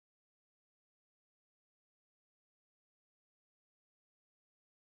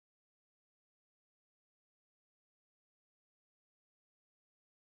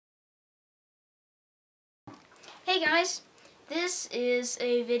Hey guys, this is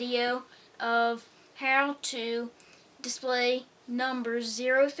a video of how to display numbers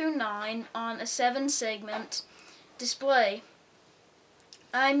 0 through 9 on a 7-segment display.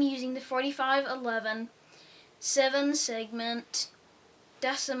 I'm using the 4511 7-segment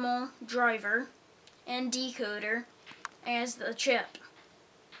decimal driver and decoder as the chip.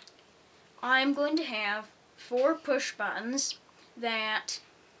 I'm going to have 4 push buttons that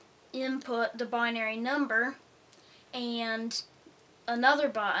input the binary number and another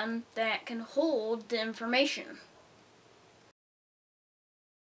button that can hold the information.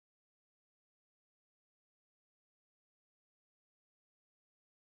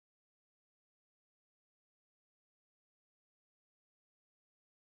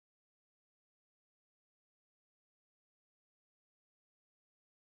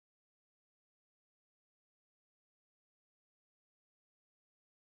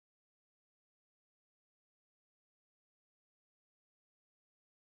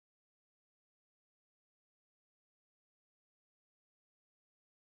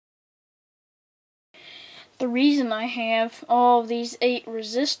 The reason I have all of these 8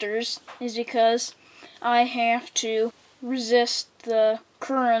 resistors is because I have to resist the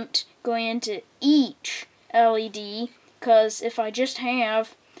current going into each LED, because if I just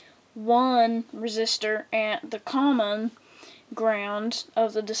have one resistor at the common ground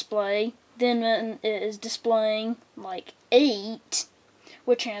of the display, then when it is displaying like 8,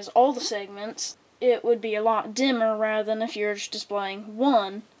 which has all the segments, it would be a lot dimmer rather than if you're just displaying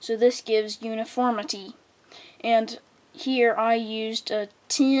 1, so this gives uniformity. And here I used a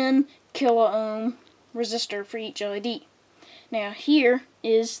 10 kilo ohm resistor for each LED. Now here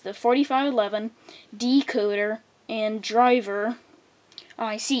is the 4511 decoder and driver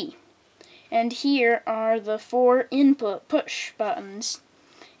IC. And here are the 4 input push buttons.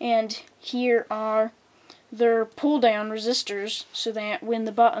 And here are their pull down resistors so that when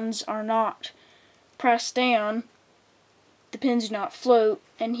the buttons are not pressed down, the pins do not float.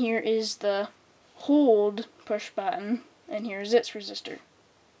 And here is the hold push button, and here's its resistor.